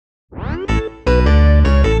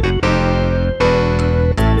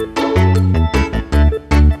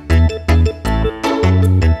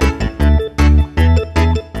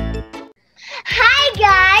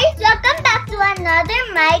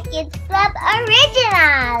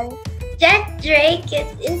original. Jet Drake is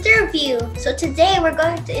interview. So today we're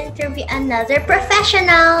going to interview another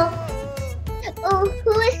professional. Oh,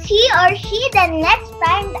 who is he or she? Then let's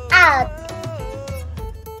find out.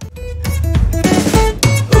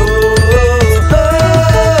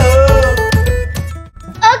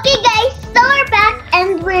 Okay guys, so we're back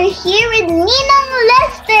and we're here with Ninang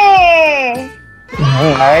Lester.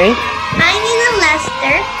 Hi. Hi, Ninang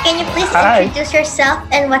Lester. Can you please introduce yourself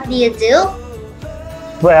and what do you do?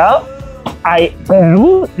 Well, I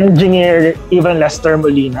am engineer Lester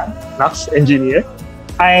Molina, Knox engineer.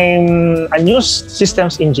 I'm a news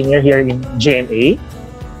systems engineer here in GMA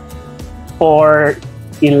for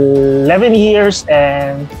 11 years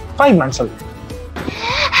and 5 months old.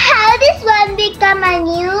 How does one become a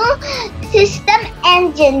new system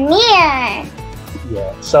engineer?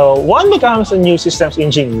 Yeah. So one becomes a new systems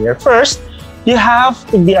engineer. First, you have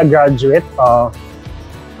to be a graduate of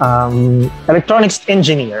electronics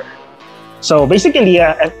engineer. So basically,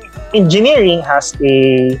 engineering has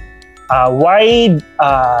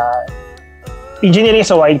engineering is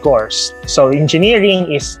a wide course. So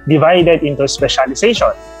engineering is divided into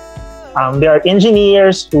specialization. There are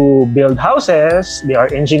engineers who build houses. There are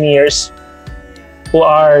engineers who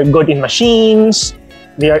are good in machines.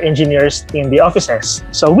 There are engineers in the offices.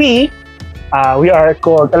 So we are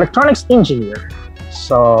called electronics engineer.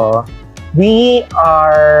 So we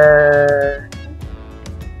are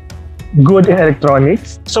good in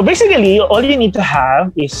electronics. So basically, all you need to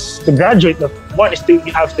have is to graduate of you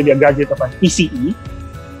have to be a graduate of an ECE,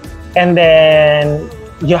 and then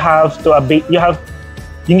you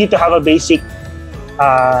need to have a basic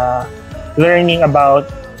learning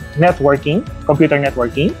about networking, computer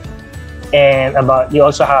networking, and you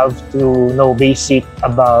also have to know basic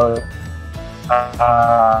about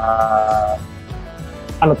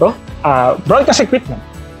broadcast equipment,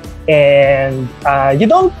 and you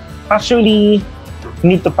don't actually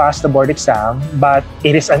need to pass the board exam, but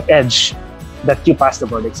it is an edge that you pass the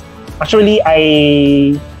board exam. Actually,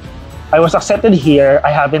 I was accepted here.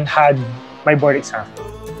 I haven't had my board exam.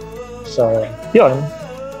 So, yun.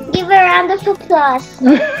 Give a round of applause.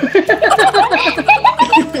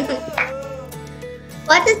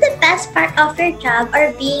 What is the best part of your job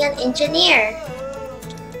or being an engineer?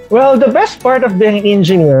 Well, the best part of being an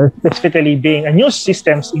engineer, specifically being a news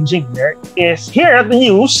systems engineer, is here at the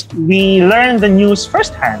news, we learn the news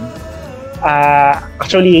firsthand.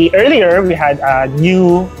 Actually, earlier we had a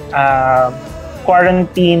new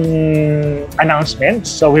quarantine announcement.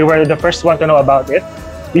 So we were the first one to know about it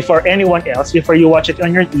before anyone else, before you watch it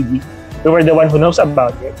on your TV. We were the one who knows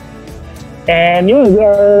about it. And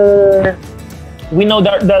we know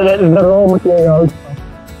the raw materials of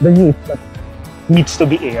the news that needs to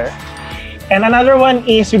be aired. And another one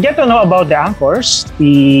is we get to know about the anchors.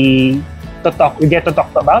 We get to talk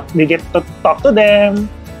to them.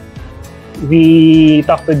 We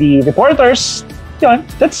talk to the reporters. Yun,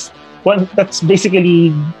 that's basically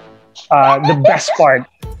the best part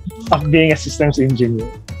of being a systems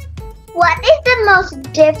engineer. What is the most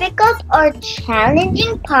difficult or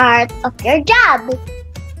challenging part of your job?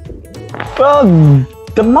 Well,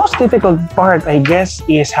 the most difficult part, I guess,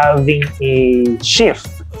 is having a shift.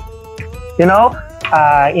 In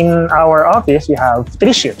our office, we have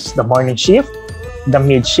 3 shifts: the morning shift, the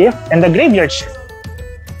mid shift, and the graveyard shift.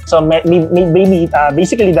 So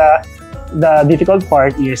basically, the difficult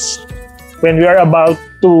part is when we are about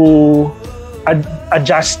to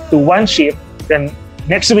adjust to one shift, then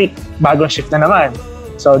next week, bagong shift na naman.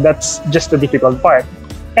 So that's just the difficult part.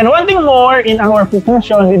 And one thing more, in our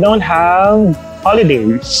profession, we don't have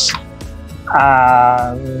holidays.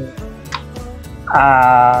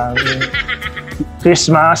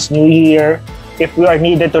 Christmas, New Year. If we are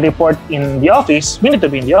needed to report in the office, we need to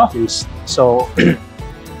be in the office. So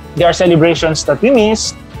there are celebrations that we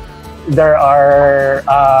miss. There are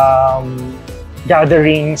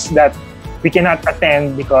gatherings that we cannot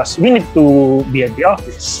attend because we need to be at the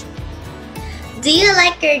office. Do you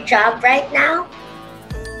like your job right now?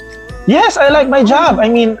 Yes, I like my job. I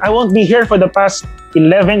mean, I won't be here for the past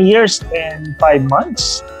 11 years and 5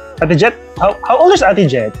 months. Ate Jet, how old is Ate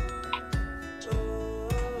Jet?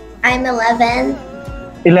 I'm 11.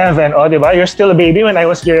 11, oh, diba? You're still a baby when I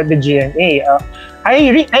was here at the GMA.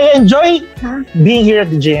 I enjoy being here at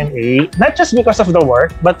the GMA, not just because of the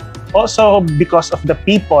work, but also because of the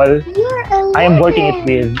people I am working it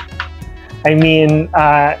with. I mean,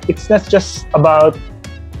 it's not just about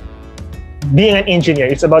being an engineer.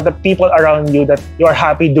 It's about the people around you that you are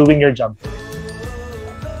happy doing your job.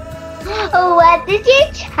 What is your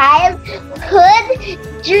childhood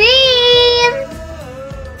dream?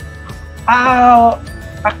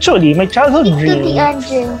 Actually, my childhood Speak to the dream,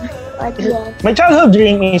 audience. my childhood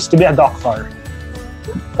dream is to be a doctor.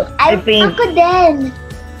 I think Ako din.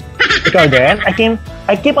 ikaw din.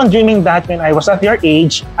 I keep on dreaming that when I was at your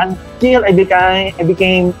age until I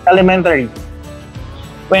became elementary.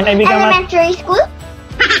 When I became Elementary school?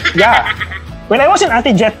 yeah. When I was in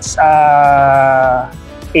Ate Jet's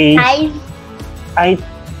age, I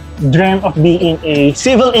dreamt of being a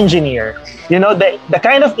civil engineer. You know, the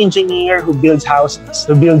kind of engineer who builds houses,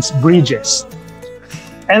 who builds bridges.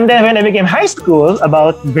 And then when I became high school,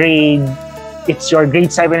 it's your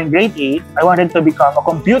grade 7 and grade 8, I wanted to become a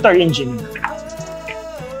computer engineer.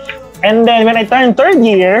 And then when I turned third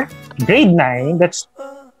year, grade 9, that's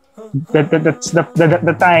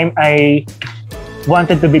the time I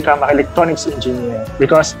wanted to become an electronics engineer,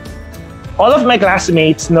 because all of my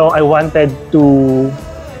classmates know I wanted to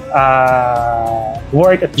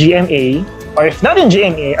work at GMA, or if not in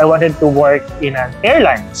GMA, I wanted to work in an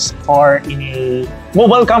airlines or in a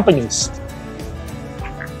mobile companies.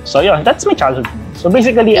 So yeah, that's my childhood dream. So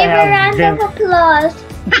basically, Give a round of applause.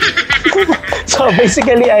 So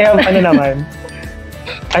basically, I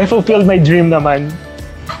fulfilled my dream naman.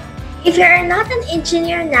 If you're not an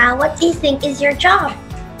engineer now, what do you think is your job?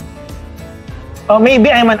 Oh,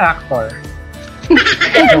 maybe I'm an actor.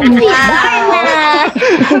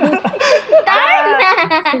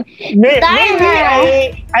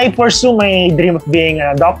 Maybe I pursue my dream of being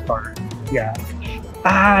a doctor. Yeah.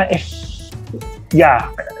 I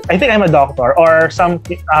think I'm a doctor, or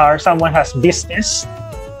someone has business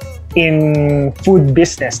in food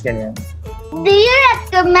business. Ganyan. Do you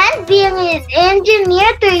recommend being an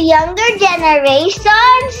engineer to younger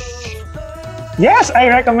generations? Yes, I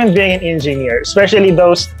recommend being an engineer, especially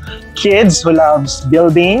those kids who loves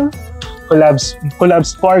building, who loves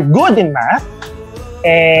for good in math,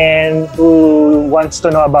 and who wants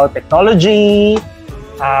to know about technology,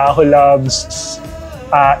 who loves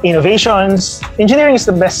innovations. Engineering is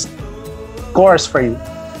the best course for you.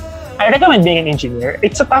 I recommend being an engineer.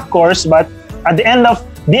 It's a tough course, but at the end of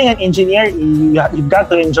being an engineer, you've got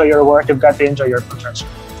to enjoy your work, you've got to enjoy your profession.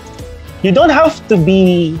 You don't have to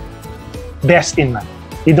be best in math.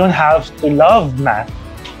 You don't have to love math.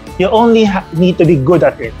 You only need to be good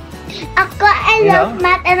at it. I love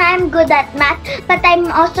math and I'm good at math, but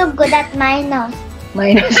I'm also good at minus.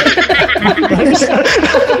 Okay.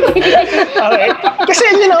 Kasi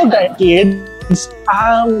kids,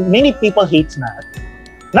 many people hate math.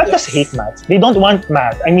 Not just hate math. They don't want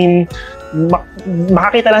math. I mean,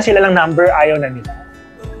 makakita lang sila ng number, ayaw na nila.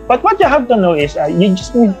 But what you have to know is, you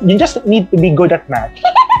just need to be good at math.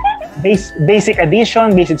 Basic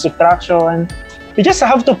addition, basic subtraction. You just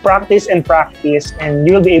have to practice, and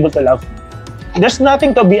you will be able to love it. There's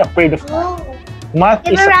nothing to be afraid of math. Math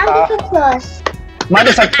is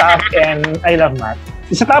a tough, and I love math.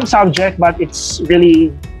 It's a tough subject, but it's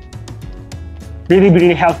really, really,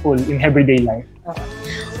 really helpful in everyday life.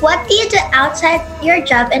 What do you do outside your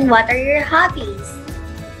job, and what are your hobbies?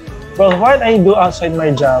 Well, what I do outside my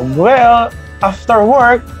job? Well, after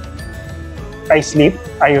work, I sleep,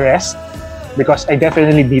 I rest, because I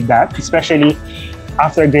definitely need that, especially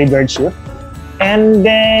after graveyard shift. And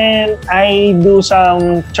then I do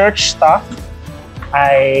some church stuff.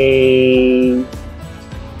 I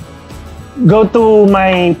go to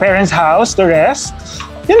my parents' house to rest.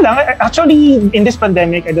 Yun lang. Actually, in this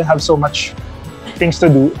pandemic, I don't have so much things to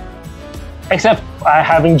do, except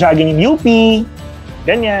having jogging in UP,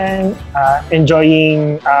 ganyan,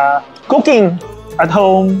 enjoying cooking at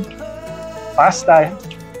home, pasta,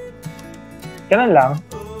 ganun lang.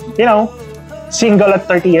 You know, single at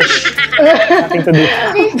 30-ish, nothing to do.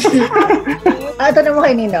 Ito naman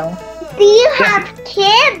kay Ninong. Do you have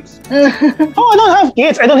kids? Oh, I don't have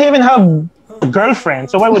kids. I don't even have a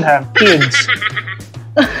girlfriend, so why would I have kids?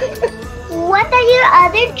 What are your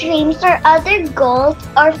other dreams or other goals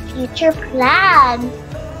or future plans?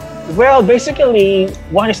 Well, basically,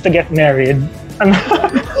 one is to get married.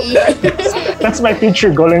 That's my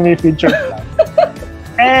future goal and my future plan.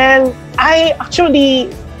 And I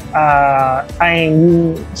actually,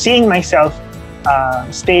 I'm seeing myself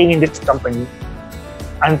staying in this company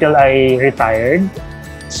until I retired.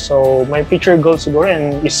 So my future goal siguro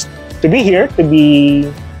is to be here, to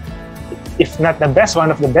be, if not the best,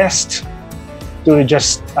 one of the best, to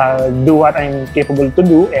just do what I'm capable to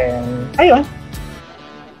do, and ayun,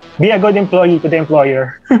 be a good employee to the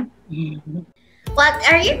employer. What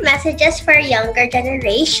are your messages for younger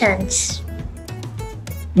generations?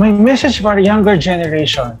 My message for younger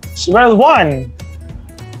generations? Well, one,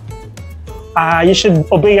 you should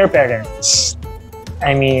obey your parents.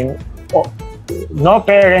 I mean, no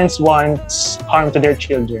parents wants harm to their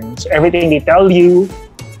children. So everything they tell you,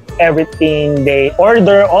 everything they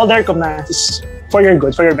order, all their commands is for your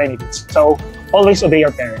good, for your benefits. So always obey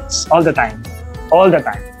your parents all the time. All the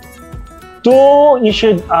time. 2, you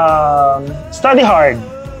should study hard.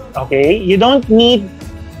 Okay? You don't need,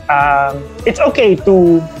 it's okay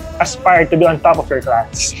to aspire to be on top of your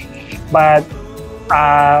class. But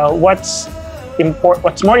what's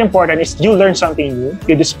more important is you learn something new.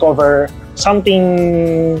 You discover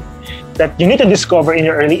something that you need to discover in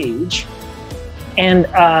your early age. And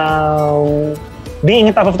being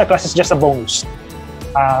on top of the class is just a bonus.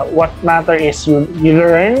 What matters is you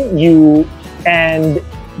learn, you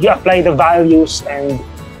apply the values, and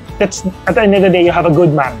that's at the end of the day you have a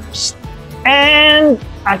good manners. And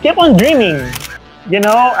I keep on dreaming. You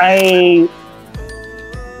know, at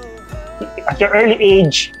your early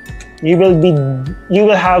age, you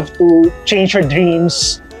will have to change your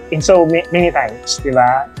dreams in so many times, di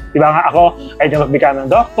ba? Di ba nga ako, I dreamt of becoming a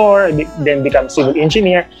doctor, then become a civil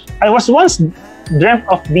engineer. I was once dreamt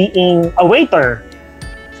of being a waiter.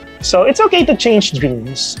 So it's okay to change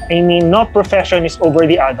dreams. I mean, no profession is over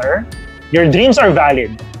the other. Your dreams are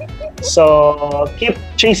valid. So keep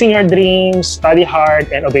chasing your dreams, study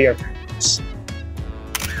hard, and obey your parents.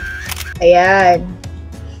 Ayan.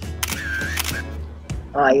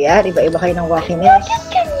 Oh, ayan. Iba-iba kayo ng wackiness.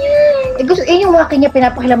 Yung wacky niya,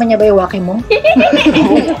 pinapakilaman niya ba yung wacky mo?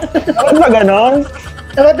 Bakit ba ganon?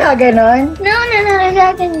 Bakit ba ganon? No, ganon.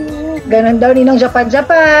 Ganon daw, ninong Japan.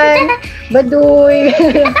 Baduy.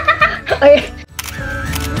 Ay.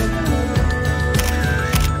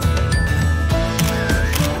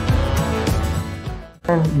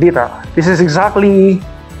 Dito, this is exactly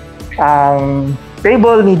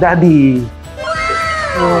table ni Daddy.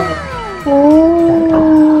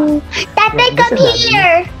 Ooh. Tatay, come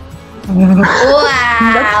here.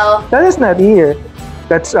 Wow! That is not here.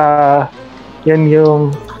 That's yan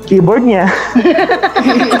yung keyboard niya.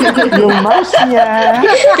 Yung mouse niya.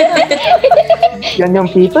 Yan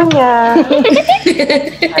yung pito niya.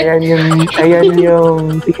 Ayan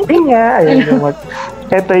yung TV niya.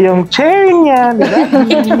 Ito yung chair niya. Diba?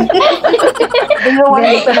 Ito yung one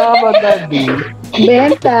na about Daddy.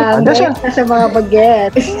 Benta sa mga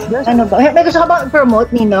bagets. Ano ba? May gusto ka bang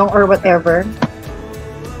promote, Ninong, or whatever?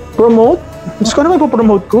 Promote? Gusto ko naman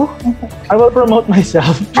po-promote ko. I will promote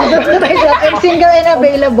myself. I'm single and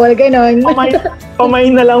available, ganon.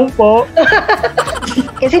 Pamay na lang po.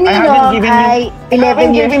 Kasi Ninong ay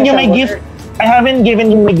 11 years na my gift. I haven't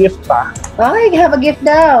given you my gift pa. Okay, have a gift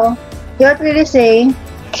daw. You have to really say,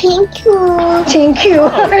 Thank you. thank you.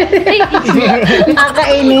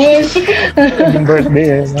 Nakakainis. Yung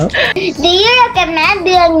birthday no? Do you recommend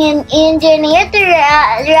being an engineer to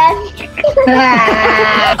run?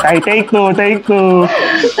 Ay, take two.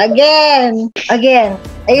 Again.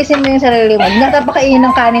 Ayusin mo yung sarili mo. Natapakainin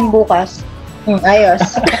ng kanin bukas.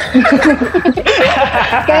 Ayos.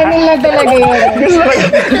 Kanin lang talaga yun.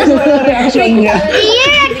 Gusto ko yung reaction niya. Do you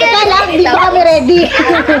recommend? Hindi pa kami ready.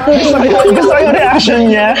 Gusto ko yung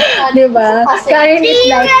reaction niya. Diba? Kanin is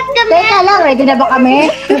like, teka lang, ready na ba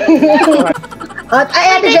kami? At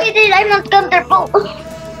ay, ate, I'm not comfortable.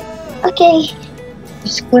 Okay.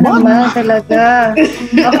 Diyos ko naman talaga.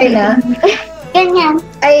 Okay na? Ganyan.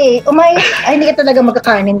 Ay, hindi ka talaga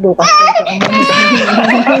magkakanin bukas.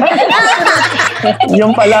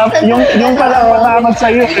 Yung pala matamag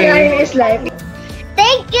sa'yo eh. Kanin is life.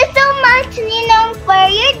 Thank you so much, Ninong, for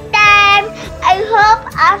your time. I hope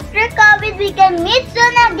after COVID we can meet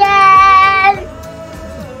soon again.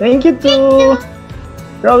 Thank you too.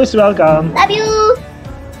 You're always welcome. Love you.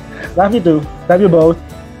 Love you too. Love you both.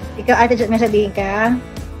 Ikaw, ate, may sabihin ka?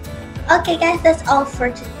 Okay guys, that's all for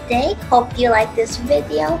today. Hope you like this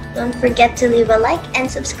video. Don't forget to leave a like and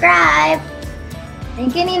subscribe.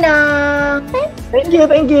 Thank you, Ninong. Thank you.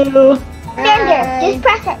 Stand there. Just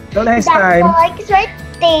press it. Have a nice That time. like is right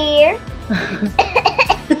there.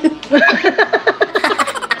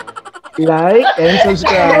 Like and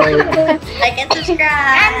subscribe. Like and And the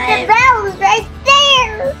subscribe. bell is right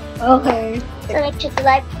there. Okay. So make sure to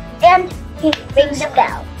like and ring the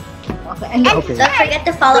bell. Okay. And Okay. Don't forget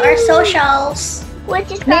to follow our socials. Which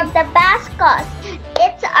is called the Bascos.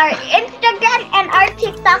 It's our Instagram and our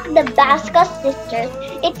TikTok, the Bascos Sisters.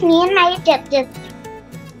 It's me and my jet.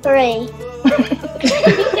 Hooray.